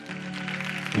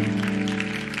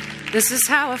This is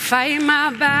how I fight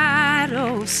my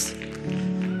battles.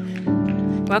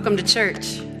 Welcome to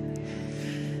church.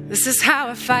 This is how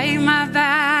I fight my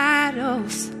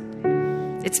battles.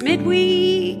 It's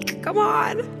midweek. Come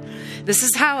on. This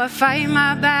is how I fight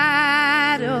my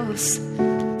battles.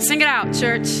 Sing it out,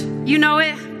 church. You know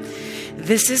it.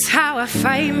 This is how I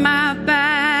fight my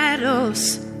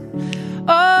battles.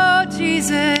 Oh,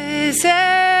 Jesus.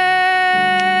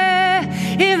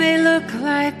 It may look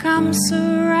like I'm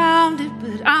surrounded,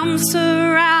 but I'm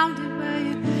surrounded by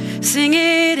you. Sing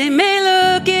it. It may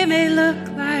look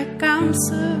like I'm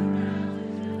surrounded.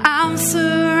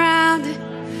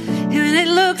 And it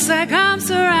looks like I'm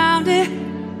surrounded,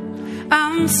 but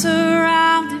I'm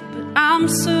surrounded.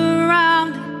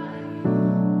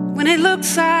 When it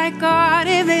looks like, God,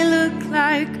 it may look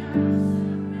like,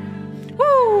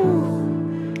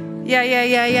 woo, yeah.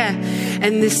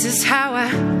 And this is how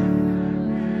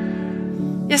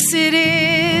yes it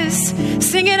is.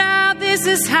 Sing it out, this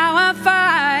is how I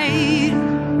fight.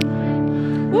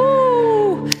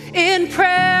 Woo, in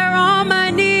prayer on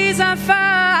my knees I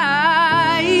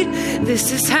fight.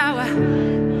 This is how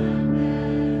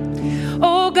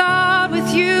oh God,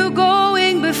 with you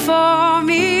going before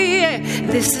me,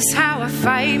 this is how I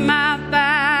fight my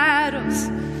battles.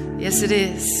 Yes, it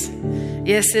is.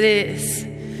 Yes, it is.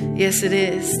 Yes, it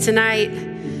is. Tonight,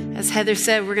 as Heather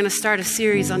said, we're going to start a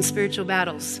series on spiritual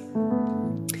battles.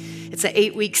 It's an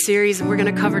 8-week series, and we're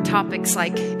going to cover topics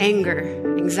like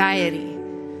anger, anxiety,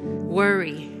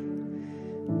 worry.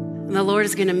 And the Lord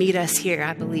is going to meet us here,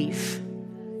 I believe.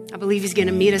 I believe He's going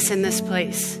to meet us in this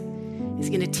place. He's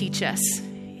going to teach us.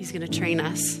 He's going to train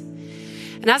us.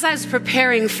 And as I was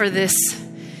preparing for this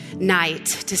night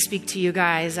to speak to you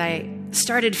guys, I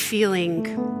started feeling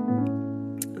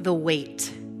the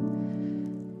weight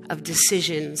of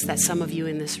decisions that some of you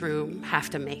in this room have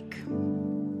to make.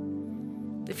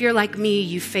 If you're like me,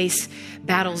 you face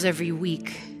battles every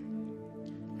week.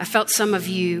 I felt some of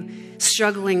you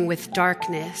struggling with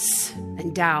darkness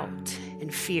and doubt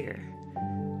and fear,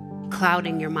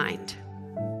 clouding your mind.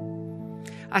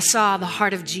 I saw the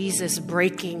heart of Jesus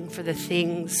breaking for the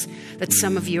things that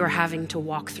some of you are having to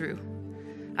walk through.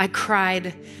 I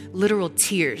cried literal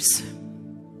tears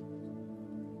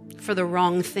for the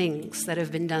wrong things that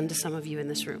have been done to some of you in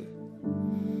this room.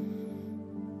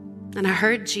 And I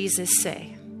heard Jesus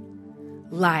say,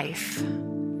 life,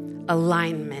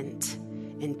 alignment,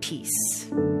 and peace.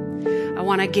 I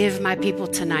want to give my people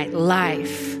tonight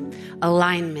life,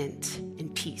 alignment,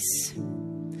 and peace.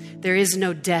 There is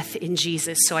no death in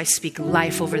Jesus, so I speak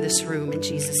life over this room in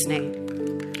Jesus' name.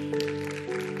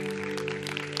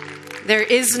 There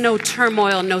is no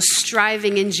turmoil, no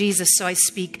striving in Jesus, so I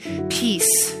speak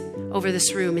peace over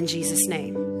this room in Jesus'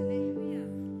 name.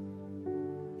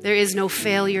 There is no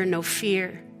failure, no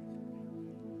fear.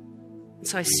 And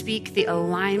so I speak the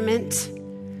alignment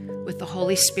with the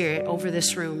Holy Spirit over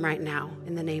this room right now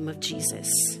in the name of Jesus.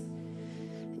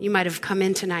 You might have come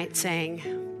in tonight saying,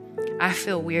 I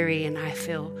feel weary and I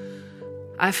feel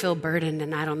burdened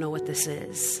and I don't know what this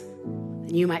is.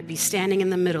 And you might be standing in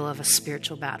the middle of a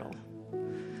spiritual battle.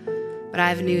 But I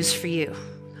have news for you.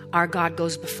 Our God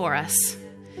goes before us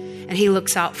and He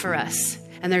looks out for us.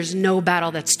 And there's no battle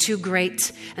that's too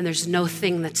great and there's no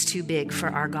thing that's too big for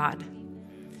our God.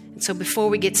 And so before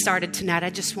we get started tonight, I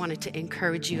just wanted to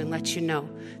encourage you and let you know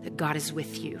that God is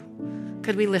with you.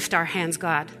 Could we lift our hands,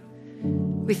 God?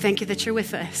 We thank you that you're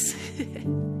with us.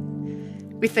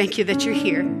 We thank you that you're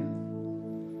here.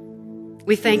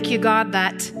 We thank you, God,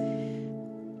 that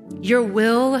your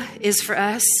will is for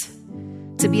us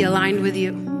to be aligned with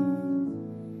you.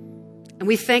 And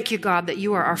we thank you, God, that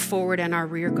you are our forward and our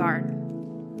rear guard.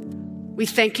 We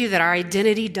thank you that our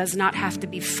identity does not have to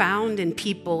be found in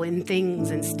people, in things,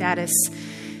 in status,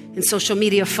 in social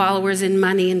media followers, in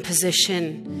money, in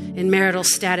position, in marital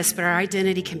status, but our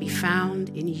identity can be found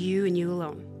in you and you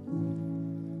alone.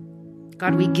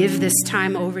 God, we give this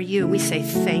time over you and we say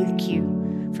thank you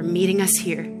for meeting us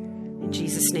here. In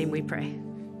Jesus' name we pray.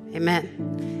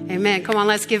 Amen. Amen. Come on,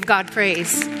 let's give God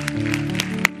praise.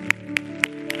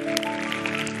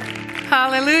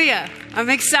 Hallelujah. I'm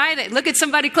excited. Look at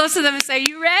somebody close to them and say,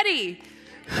 you ready?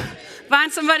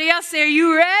 Find somebody else, say, are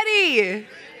you ready?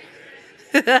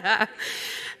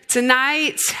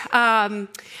 Tonight,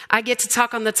 I get to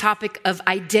talk on the topic of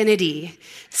identity.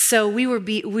 So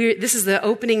this is the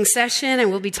opening session, and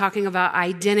we'll be talking about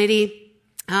identity.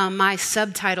 My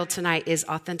subtitle tonight is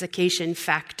Authentication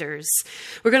Factors.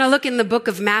 We're going to look in the book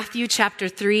of Matthew, chapter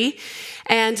 3,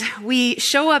 and we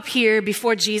show up here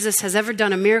before Jesus has ever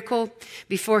done a miracle,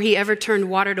 before he ever turned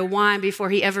water to wine, before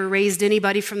he ever raised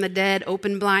anybody from the dead,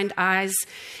 opened blind eyes,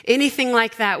 anything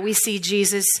like that. We see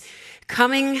Jesus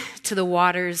coming to the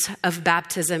waters of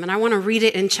baptism. And I want to read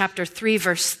it in chapter 3,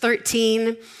 verse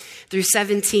 13 through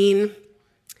 17.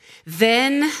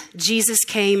 Then Jesus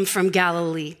came from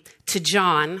Galilee to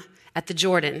John at the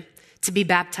Jordan to be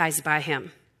baptized by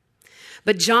him.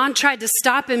 But John tried to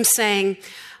stop him, saying,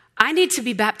 I need to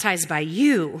be baptized by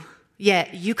you,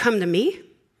 yet you come to me?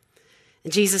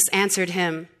 And Jesus answered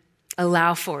him,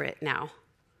 allow for it now,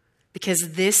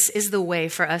 because this is the way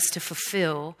for us to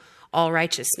fulfill all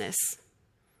righteousness.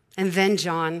 And then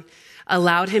John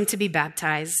allowed him to be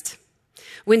baptized.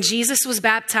 When Jesus was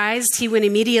baptized, he went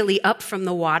immediately up from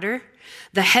the water.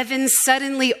 The heavens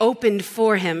suddenly opened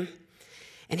for him,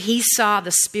 and he saw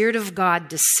the Spirit of God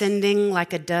descending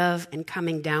like a dove and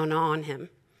coming down on him.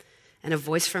 And a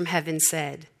voice from heaven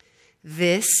said,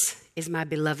 this is my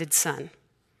beloved Son,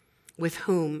 with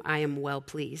whom I am well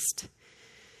pleased.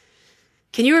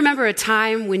 Can you remember a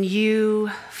time when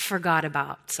you forgot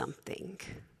about something?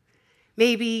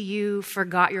 Maybe you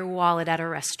forgot your wallet at a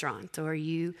restaurant, or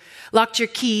you locked your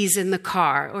keys in the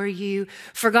car, or you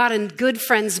forgot a good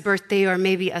friend's birthday, or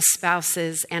maybe a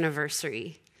spouse's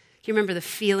anniversary. You remember the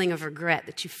feeling of regret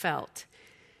that you felt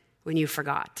when you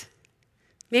forgot.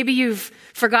 Maybe you've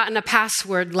forgotten a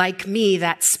password like me,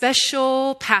 that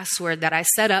special password that I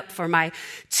set up for my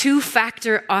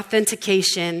 2-factor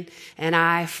authentication, and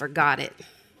I forgot it.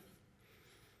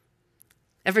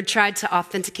 Ever tried to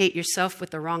authenticate yourself with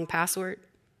the wrong password?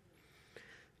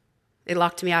 It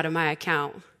locked me out of my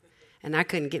account, and I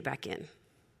couldn't get back in.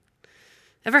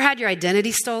 Ever had your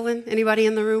identity stolen? Anybody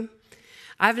in the room?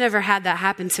 I've never had that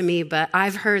happen to me, but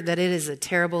I've heard that it is a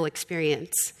terrible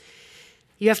experience.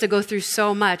 You have to go through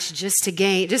so much just to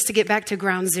get back to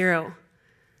ground zero.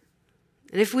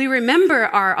 And if we remember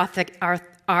our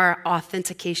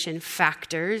authentication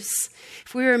factors,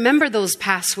 if we remember those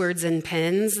passwords and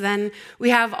pins, then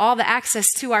we have all the access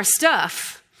to our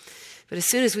stuff. But as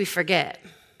soon as we forget,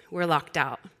 we're locked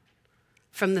out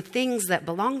from the things that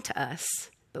belong to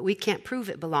us, but we can't prove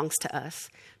it belongs to us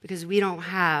because we don't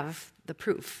have the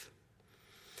proof.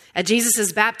 At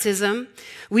Jesus' baptism,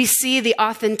 we see the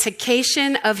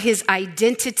authentication of his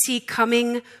identity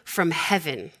coming from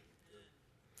heaven.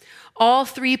 All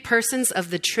 3 persons of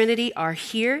the Trinity are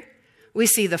here. We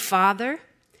see the Father,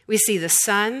 we see the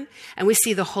Son, and we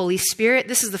see the Holy Spirit.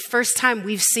 This is the first time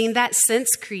we've seen that since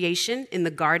creation in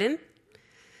the garden.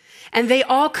 And they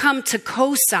all come to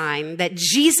co-sign that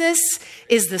Jesus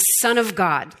is the Son of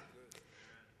God.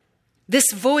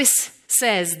 This voice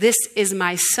says, this is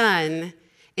my Son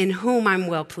in whom I'm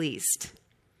well pleased.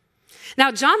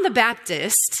 Now, John the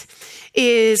Baptist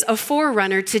is a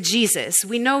forerunner to Jesus.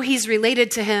 We know he's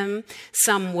related to him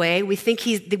some way. We think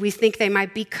they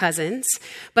might be cousins.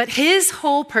 But his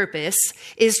whole purpose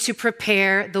is to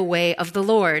prepare the way of the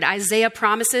Lord. Isaiah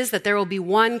promises that there will be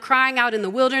one crying out in the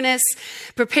wilderness,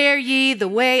 prepare ye the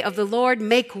way of the Lord,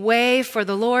 make way for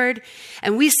the Lord.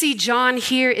 And we see John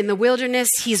here in the wilderness.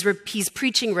 He's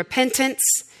preaching repentance.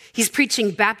 He's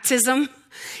preaching baptism.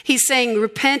 He's saying,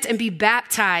 repent and be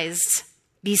baptized,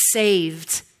 be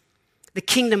saved. The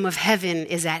kingdom of heaven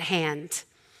is at hand.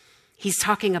 He's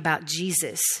talking about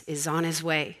Jesus is on his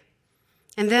way.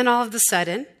 And then all of a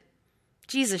sudden,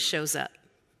 Jesus shows up.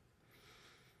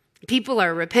 People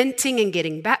are repenting and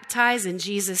getting baptized, and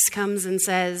Jesus comes and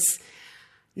says,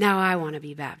 now I want to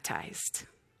be baptized.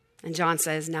 And John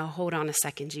says, now hold on a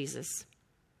second, Jesus.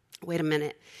 Wait a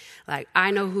minute.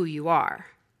 I know who you are.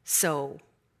 So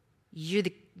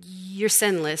you're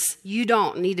sinless. You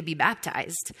don't need to be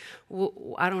baptized.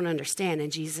 Well, I don't understand. And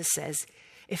Jesus says,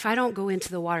 if I don't go into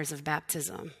the waters of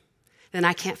baptism, then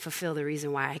I can't fulfill the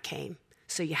reason why I came.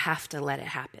 So you have to let it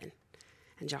happen.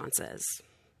 And John says,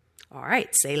 all right,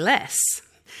 say less.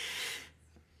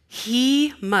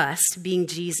 He must, being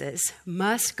Jesus,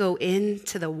 must go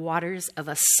into the waters of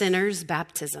a sinner's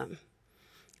baptism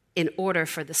in order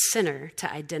for the sinner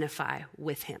to identify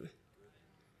with him.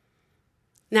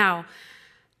 Now,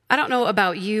 I don't know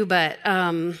about you, but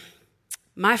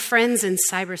my friends in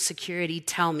cybersecurity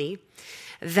tell me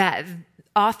that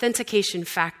authentication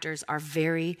factors are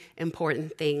very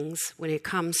important things when it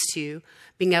comes to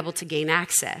being able to gain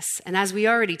access. And as we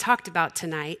already talked about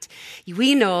tonight,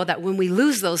 we know that when we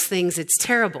lose those things, it's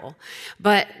terrible.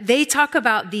 But they talk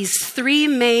about these 3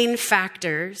 main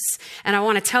factors, and I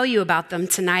want to tell you about them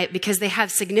tonight because they have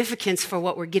significance for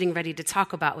what we're getting ready to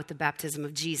talk about with the baptism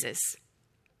of Jesus.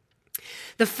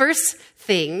 The first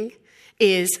thing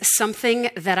is something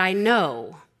that I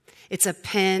know. It's a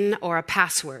PIN or a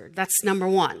password. That's number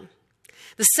one.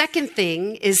 The second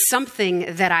thing is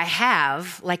something that I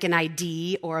have, like an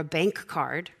ID or a bank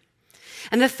card.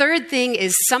 And the third thing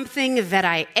is something that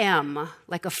I am,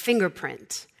 like a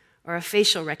fingerprint or a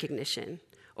facial recognition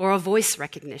or a voice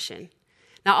recognition.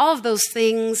 Now, all of those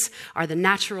things are the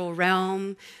natural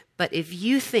realm, but if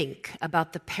you think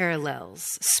about the parallels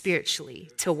spiritually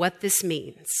to what this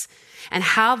means and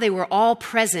how they were all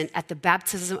present at the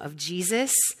baptism of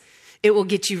Jesus, it will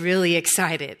get you really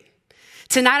excited.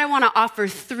 Tonight, I want to offer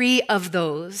 3 of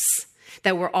those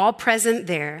that were all present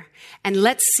there, and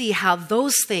let's see how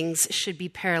those things should be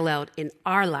paralleled in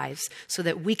our lives so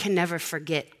that we can never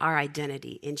forget our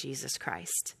identity in Jesus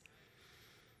Christ.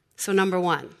 So number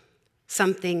 1,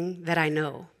 something that I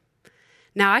know.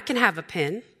 Now, I can have a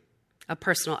PIN, a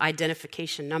personal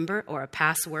identification number, or a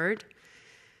password.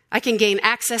 I can gain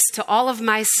access to all of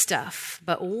my stuff,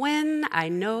 but when I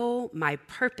know my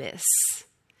purpose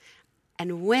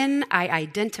and when I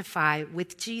identify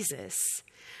with Jesus,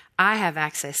 I have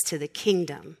access to the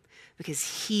kingdom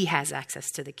because he has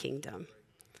access to the kingdom.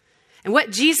 And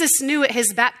what Jesus knew at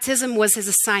his baptism was his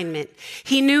assignment.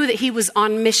 He knew that he was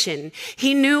on mission.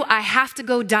 He knew, I have to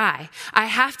go die. I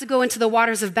have to go into the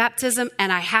waters of baptism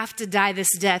and I have to die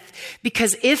this death,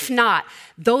 because if not,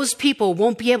 those people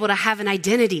won't be able to have an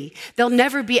identity. They'll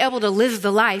never be able to live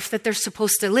the life that they're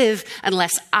supposed to live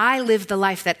unless I live the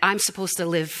life that I'm supposed to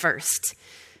live first.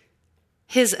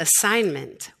 His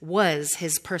assignment was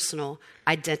his personal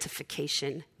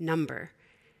identification number.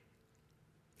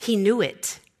 He knew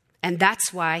it. And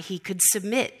that's why he could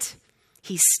submit.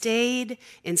 He stayed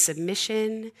in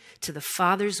submission to the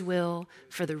Father's will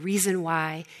for the reason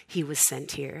why he was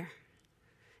sent here.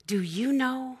 Do you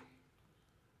know?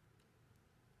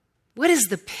 What is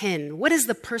the PIN? What is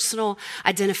the personal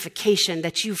identification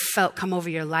that you've felt come over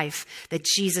your life that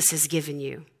Jesus has given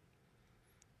you?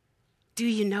 Do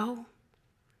you know?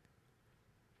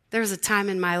 There was a time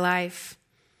in my life,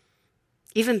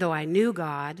 even though I knew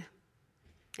God,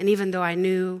 and even though I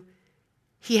knew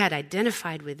he had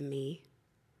identified with me,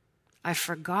 I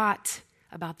forgot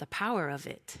about the power of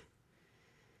it.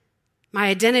 My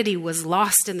identity was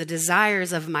lost in the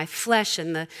desires of my flesh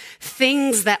and the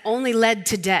things that only led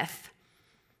to death.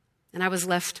 And I was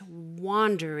left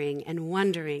wandering and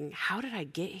wondering, how did I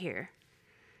get here?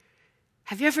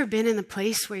 Have you ever been in the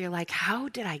place where you're like, how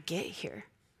did I get here?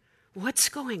 What's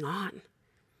going on?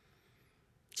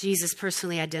 Jesus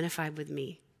personally identified with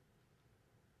me.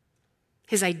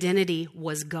 His identity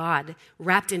was God,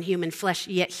 wrapped in human flesh,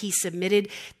 yet he submitted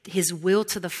his will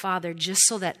to the Father just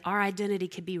so that our identity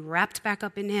could be wrapped back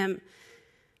up in him.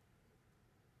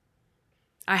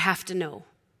 I have to know.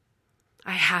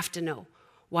 I have to know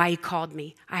why he called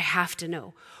me. I have to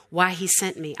know why he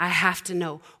sent me. I have to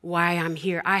know why I'm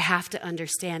here. I have to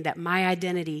understand that my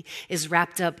identity is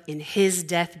wrapped up in his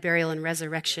death, burial, and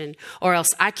resurrection, or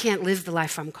else I can't live the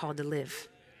life I'm called to live.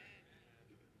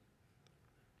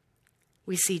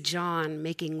 We see John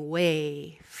making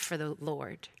way for the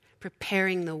Lord,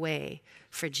 preparing the way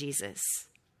for Jesus.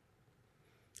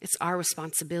 It's our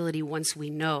responsibility, once we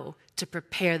know, to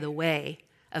prepare the way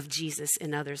of Jesus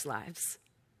in others' lives.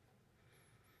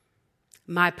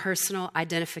 My personal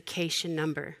identification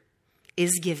number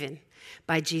is given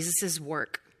by Jesus'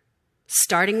 work,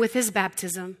 starting with his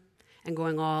baptism and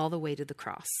going all the way to the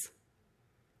cross.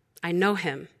 I know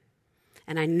him,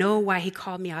 and I know why he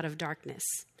called me out of darkness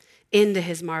into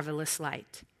his marvelous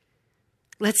light.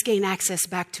 Let's gain access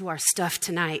back to our stuff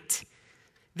tonight.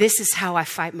 This is how I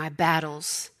fight my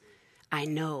battles. I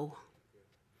know.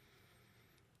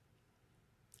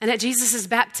 And at Jesus'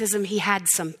 baptism, he had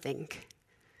something.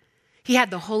 He had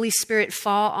the Holy Spirit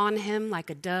fall on him like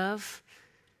a dove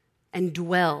and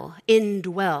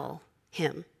indwell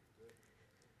him.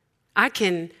 I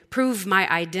can prove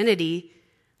my identity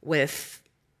with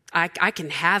I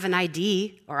can have an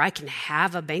ID or I can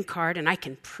have a bank card and I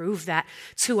can prove that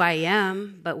it's who I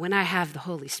am. But when I have the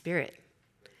Holy Spirit,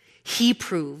 he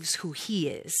proves who he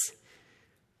is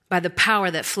by the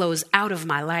power that flows out of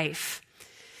my life.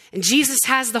 And Jesus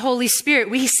has the Holy Spirit.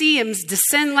 We see him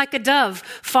descend like a dove,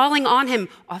 falling on him,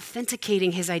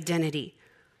 authenticating his identity.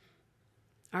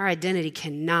 Our identity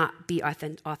cannot be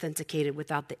authenticated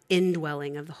without the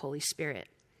indwelling of the Holy Spirit.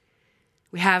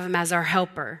 We have him as our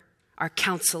helper, our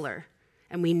counselor,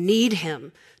 and we need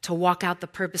him to walk out the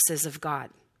purposes of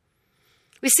God.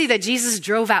 We see that Jesus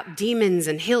drove out demons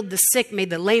and healed the sick,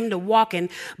 made the lame to walk and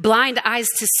blind eyes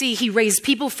to see. He raised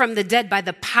people from the dead by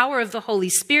the power of the Holy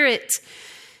Spirit.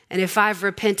 And if I've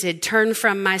repented, turned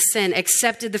from my sin,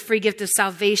 accepted the free gift of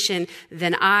salvation,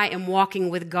 then I am walking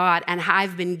with God and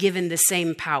I've been given the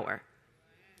same power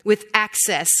with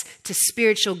access to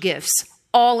spiritual gifts.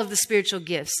 All of the spiritual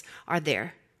gifts are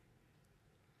there.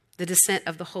 The descent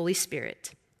of the Holy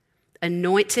Spirit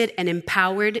anointed and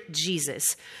empowered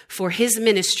Jesus for his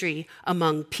ministry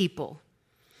among people.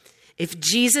 If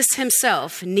Jesus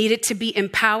himself needed to be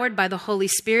empowered by the Holy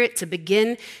Spirit to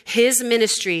begin his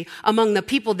ministry among the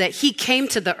people that he came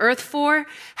to the earth for,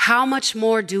 how much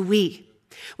more do we?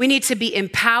 We need to be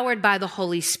empowered by the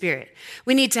Holy Spirit.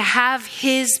 We need to have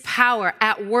his power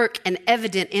at work and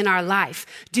evident in our life.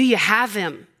 Do you have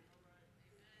him?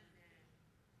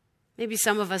 Maybe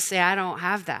some of us say, I don't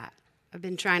have that. I've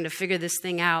been trying to figure this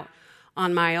thing out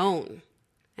on my own.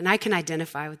 And I can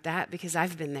identify with that because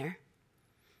I've been there.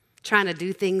 Trying to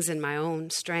do things in my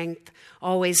own strength,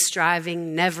 always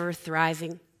striving, never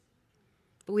thriving.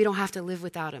 But we don't have to live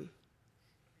without him.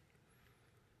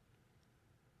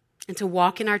 And to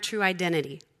walk in our true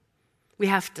identity, we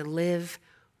have to live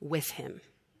with him.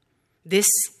 This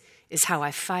is how I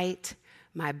fight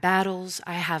my battles.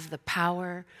 I have the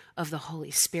power of the Holy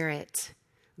Spirit.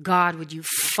 God, would you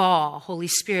fall? Holy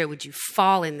Spirit, would you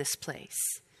fall in this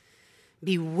place?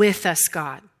 Be with us,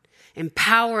 God.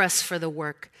 Empower us for the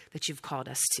work that you've called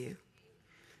us to.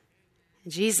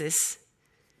 Jesus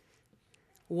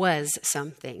was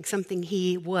something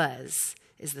he was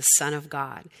is the Son of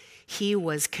God. He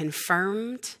was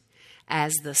confirmed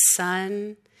as the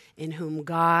Son in whom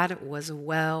God was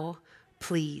well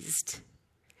pleased.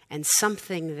 And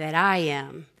something that I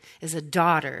am is a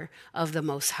daughter of the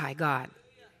Most High God.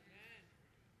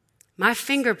 My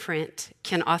fingerprint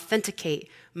can authenticate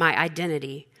my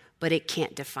identity, but it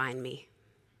can't define me.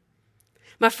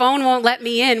 My phone won't let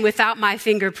me in without my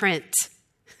fingerprint.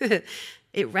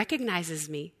 It recognizes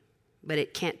me, but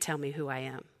it can't tell me who I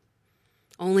am.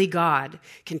 Only God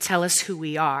can tell us who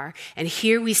we are. And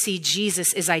here we see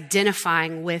Jesus is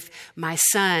identifying with my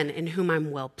Son in whom I'm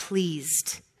well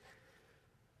pleased.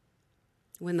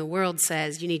 When the world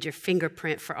says you need your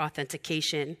fingerprint for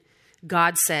authentication,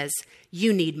 God says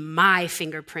you need my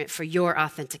fingerprint for your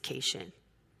authentication.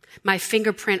 My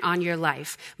fingerprint on your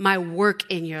life, my work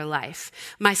in your life,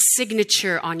 my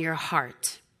signature on your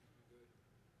heart.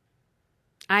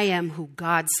 I am who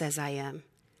God says I am.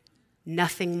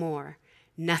 Nothing more,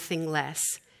 nothing less,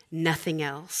 nothing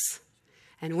else.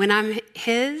 And when I'm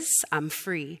his, I'm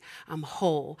free, I'm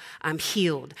whole, I'm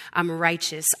healed, I'm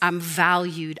righteous, I'm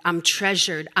valued, I'm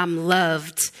treasured, I'm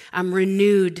loved, I'm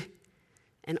renewed.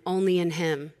 And only in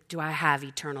him do I have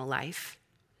eternal life.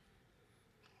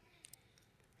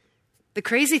 The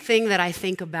crazy thing that I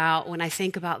think about when I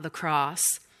think about the cross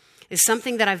is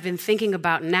something that I've been thinking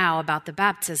about now about the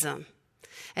baptism.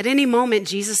 At any moment,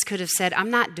 Jesus could have said, I'm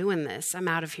not doing this. I'm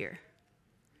out of here.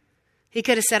 He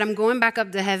could have said, I'm going back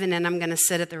up to heaven and I'm going to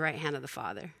sit at the right hand of the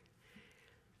Father.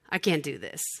 I can't do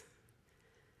this.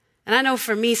 And I know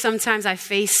for me, sometimes I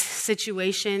face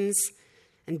situations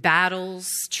and battles,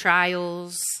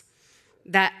 trials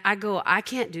that I go, I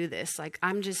can't do this. Like,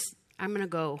 I'm going to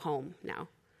go home now.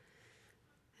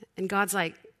 And God's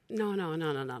like, no.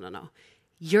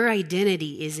 Your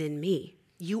identity is in me.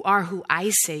 You are who I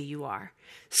say you are.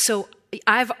 So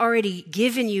I've already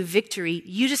given you victory.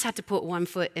 You just have to put one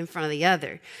foot in front of the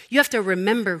other. You have to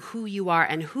remember who you are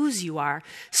and whose you are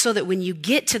so that when you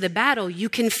get to the battle, you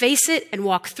can face it and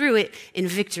walk through it in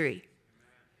victory.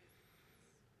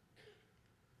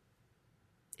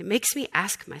 It makes me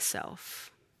ask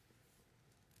myself,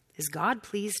 is God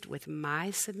pleased with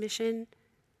my submission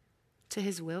to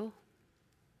his will?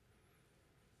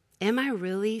 Am I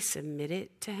really submitted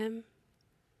to him?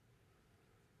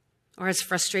 Or has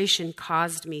frustration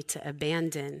caused me to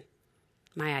abandon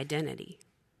my identity,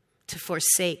 to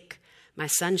forsake my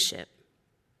sonship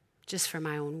just for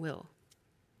my own will?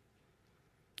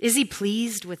 Is he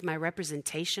pleased with my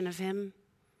representation of him?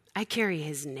 I carry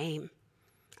his name.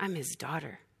 I'm his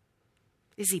daughter.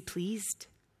 Is he pleased?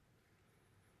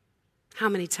 How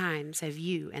many times have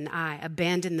you and I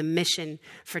abandoned the mission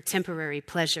for temporary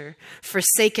pleasure,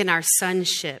 forsaken our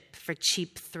sonship for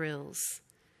cheap thrills?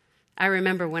 I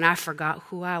remember when I forgot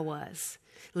who I was,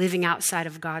 living outside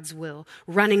of God's will,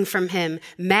 running from him,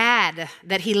 mad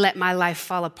that he let my life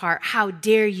fall apart. How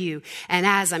dare you? And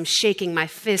as I'm shaking my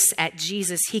fists at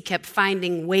Jesus, he kept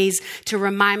finding ways to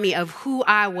remind me of who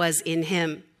I was in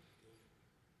him.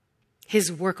 His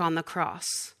work on the cross.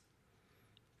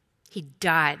 He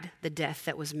died the death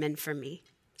that was meant for me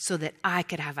so that I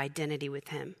could have identity with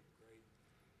him.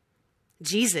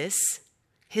 Jesus,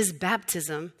 his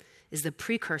baptism is the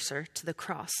precursor to the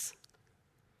cross.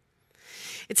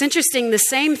 It's interesting, the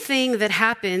same thing that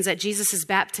happens at Jesus'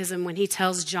 baptism when he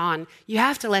tells John, you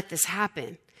have to let this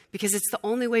happen because it's the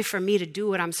only way for me to do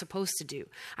what I'm supposed to do.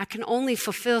 I can only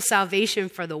fulfill salvation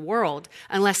for the world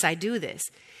unless I do this.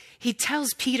 He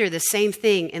tells Peter the same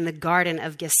thing in the Garden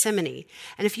of Gethsemane.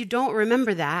 And if you don't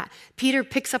remember that, Peter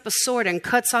picks up a sword and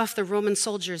cuts off the Roman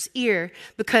soldier's ear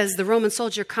because the Roman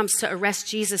soldier comes to arrest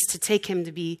Jesus to take him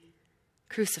to be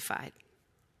crucified.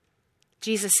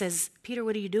 Jesus says, Peter,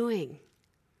 what are you doing?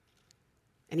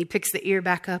 And he picks the ear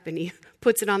back up and he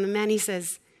puts it on the man. He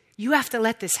says, you have to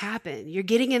let this happen. You're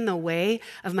getting in the way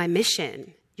of my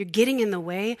mission. You're getting in the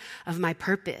way of my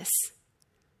purpose.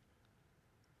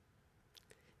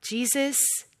 Jesus,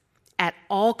 at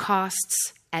all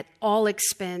costs, at all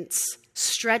expense,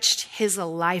 stretched his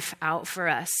life out for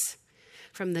us.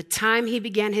 From the time he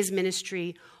began his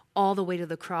ministry all the way to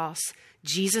the cross,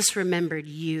 Jesus remembered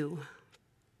you.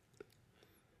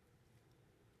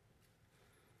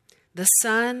 The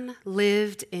Son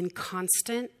lived in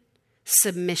constant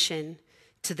submission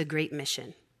to the great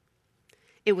mission.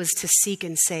 It was to seek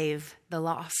and save the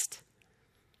lost.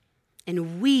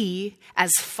 And we,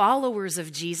 as followers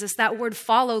of Jesus, that word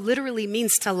follow literally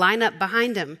means to line up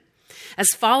behind him. As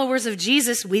followers of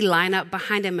Jesus, we line up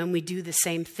behind him and we do the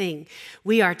same thing.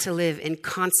 We are to live in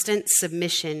constant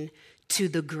submission to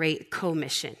the great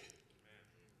commission.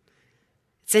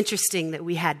 It's interesting that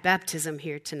we had baptism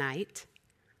here tonight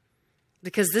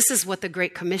because this is what the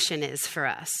Great Commission is for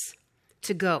us,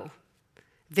 to go,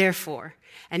 therefore,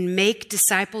 and make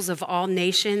disciples of all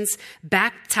nations,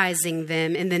 baptizing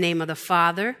them in the name of the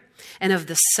Father and of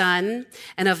the Son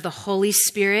and of the Holy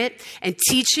Spirit, and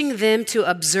teaching them to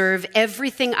observe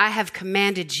everything I have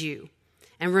commanded you.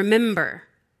 And remember,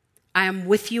 I am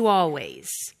with you always.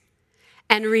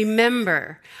 And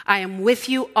remember, I am with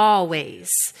you always.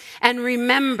 And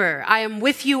remember, I am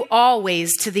with you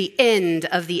always to the end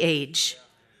of the age.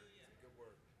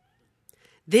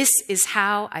 This is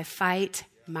how I fight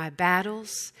my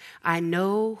battles. I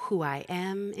know who I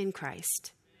am in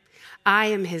Christ. I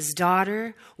am his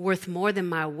daughter, worth more than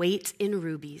my weight in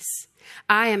rubies.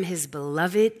 I am his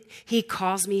beloved. He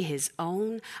calls me his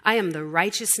own. I am the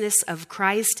righteousness of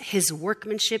Christ, his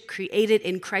workmanship created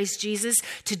in Christ Jesus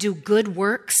to do good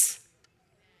works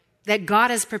that God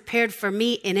has prepared for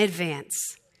me in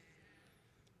advance.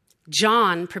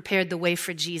 John prepared the way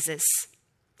for Jesus.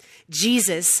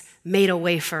 Jesus made a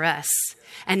way for us.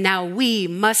 And now we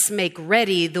must make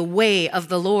ready the way of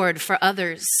the Lord for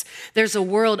others. There's a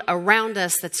world around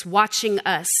us that's watching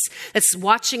us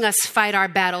fight our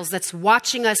battles, that's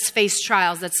watching us face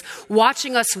trials, that's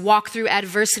watching us walk through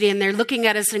adversity, and they're looking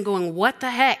at us and going, what the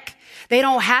heck? They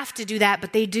don't have to do that,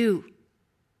 but they do.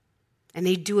 And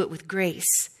they do it with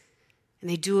grace, and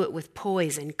they do it with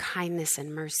poise and kindness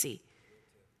and mercy.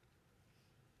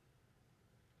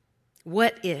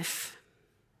 What if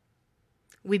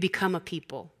we become a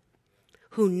people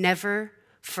who never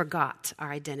forgot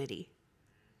our identity?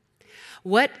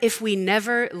 What if we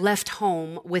never left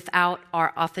home without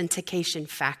our authentication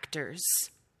factors?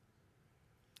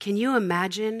 Can you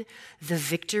imagine the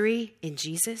victory in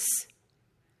Jesus?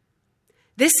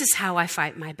 This is how I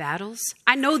fight my battles.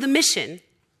 I know the mission,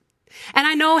 and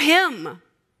I know him.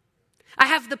 I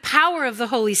have the power of the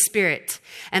Holy Spirit,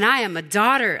 and I am a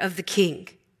daughter of the King.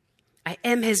 I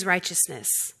am his righteousness.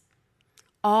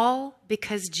 All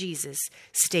because Jesus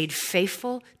stayed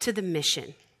faithful to the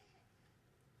mission.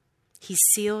 He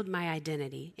sealed my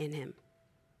identity in him.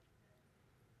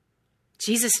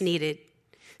 Jesus needed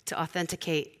heaven to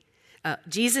authenticate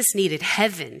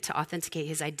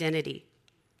his identity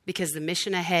because the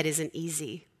mission ahead isn't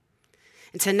easy.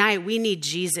 And tonight we need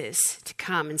Jesus to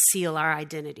come and seal our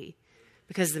identity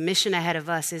because the mission ahead of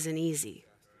us isn't easy.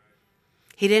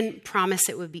 He didn't promise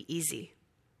it would be easy,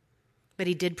 but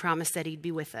he did promise that he'd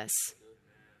be with us.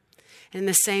 And in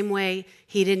the same way,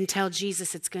 he didn't tell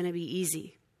Jesus it's going to be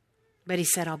easy, but he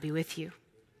said, I'll be with you.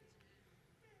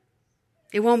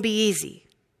 It won't be easy,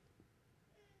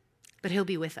 but he'll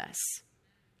be with us.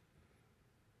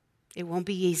 It won't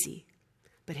be easy,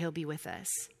 but he'll be with us.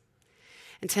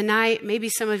 And tonight, maybe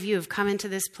some of you have come into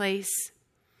this place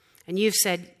and you've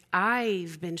said,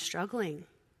 I've been struggling.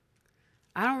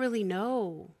 I don't really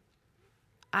know.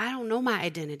 I don't know my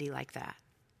identity like that.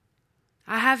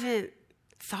 I haven't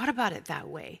thought about it that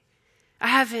way. I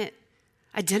haven't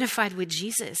identified with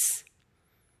Jesus.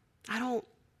 I don't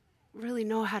really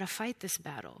know how to fight this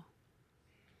battle.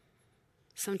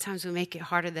 Sometimes we make it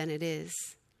harder than it is.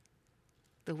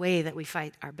 The way that we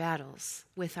fight our battles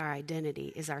with our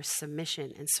identity is our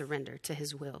submission and surrender to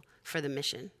his will for the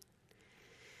mission.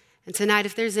 And tonight,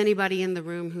 if there's anybody in the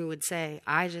room who would say,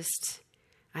 I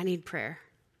need prayer.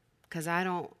 because I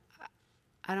don't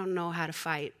know how to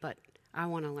fight, but I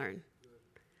want to learn.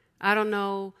 I don't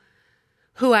know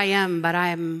who I am, but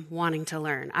I'm wanting to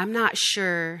learn. I'm not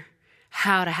sure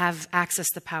how to have access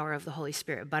to the power of the Holy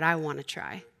Spirit, but I want to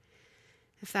try.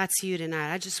 If that's you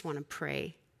tonight, I just want to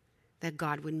pray that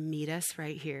God would meet us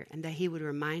right here and that he would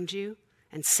remind you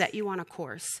and set you on a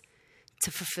course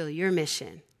to fulfill your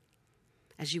mission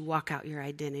as you walk out your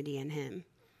identity in him.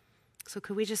 So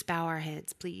could we just bow our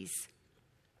heads, please?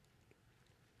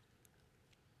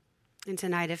 And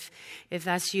tonight, if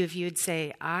that's you, if you would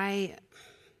say, I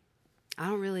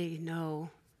don't really know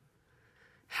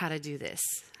how to do this.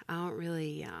 I don't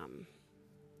really,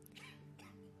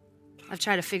 I've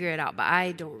tried to figure it out, but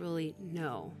I don't really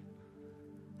know.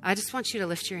 I just want you to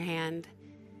lift your hand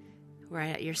right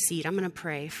at your seat. I'm going to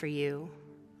pray for you.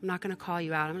 I'm not going to call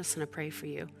you out. I'm just going to pray for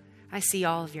you. I see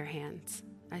all of your hands.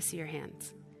 I see your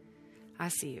hands. I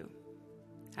see you.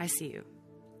 I see you.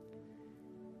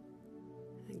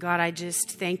 God, I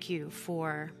just thank you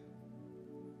for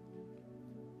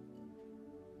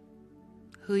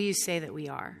who you say that we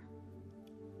are.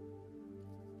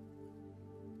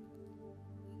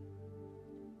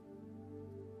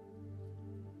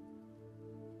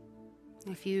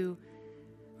 If you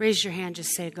raise your hand,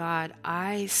 just say, God,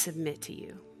 I submit to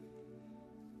you.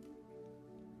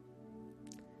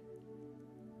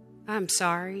 I'm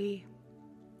sorry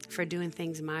for doing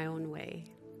things my own way.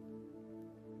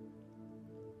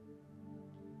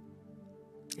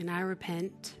 And I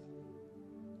repent,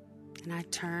 and I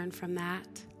turn from that,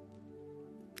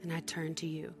 and I turn to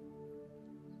you.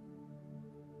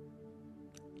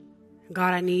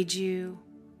 God, I need you,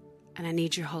 and I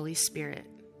need your Holy Spirit.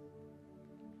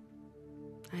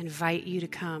 I invite you to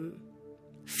come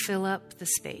fill up the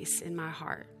space in my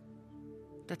heart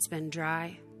that's been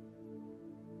dry,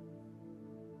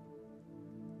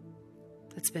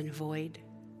 that's been void.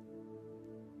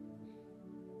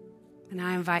 And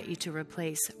I invite you to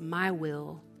replace my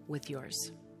will with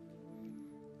yours.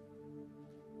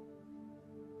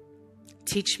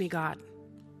 Teach me, God.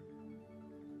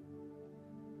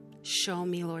 Show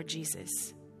me, Lord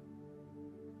Jesus.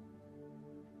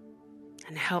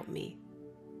 And help me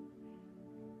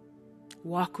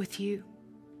walk with you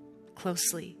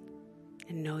closely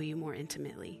and know you more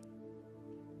intimately.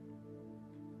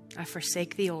 I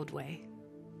forsake the old way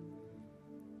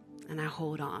and I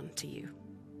hold on to you.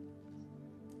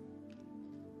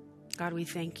 God, we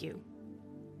thank you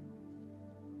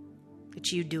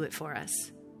that you do it for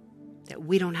us, that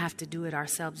we don't have to do it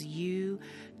ourselves. You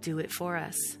do it for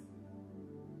us.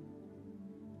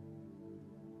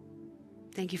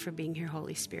 Thank you for being here,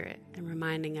 Holy Spirit, and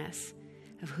reminding us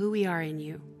of who we are in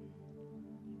you,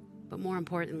 but more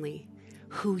importantly,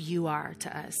 who you are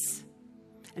to us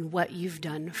and what you've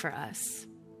done for us.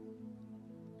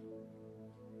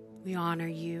 We honor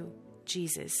you,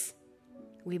 Jesus.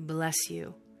 We bless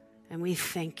you. And we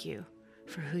thank you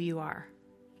for who you are.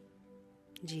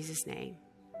 In Jesus' name,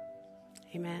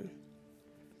 amen.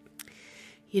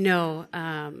 You know,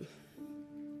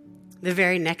 the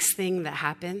very next thing that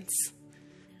happens,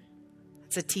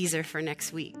 it's a teaser for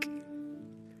next week.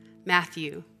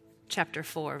 Matthew chapter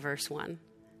 4, verse 1.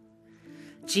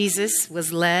 Jesus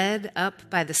was led up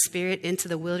by the Spirit into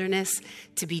the wilderness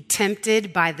to be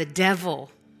tempted by the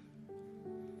devil.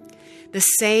 The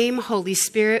same Holy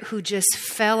Spirit who just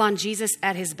fell on Jesus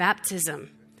at his baptism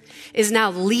is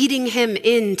now leading him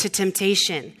into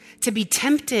temptation, to be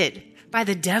tempted by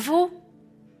the devil.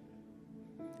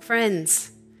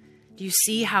 Friends, do you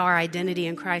see how our identity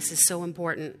in Christ is so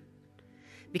important?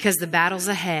 Because the battles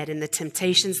ahead and the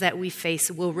temptations that we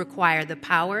face will require the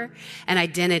power and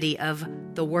identity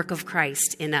of the work of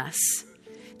Christ in us.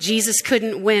 Jesus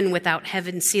couldn't win without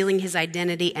heaven sealing his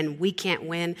identity, and we can't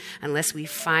win unless we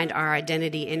find our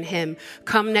identity in him.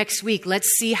 Come next week. Let's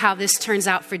see how this turns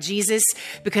out for Jesus,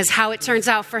 because how it turns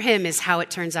out for him is how it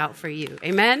turns out for you.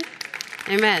 Amen?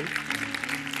 Amen.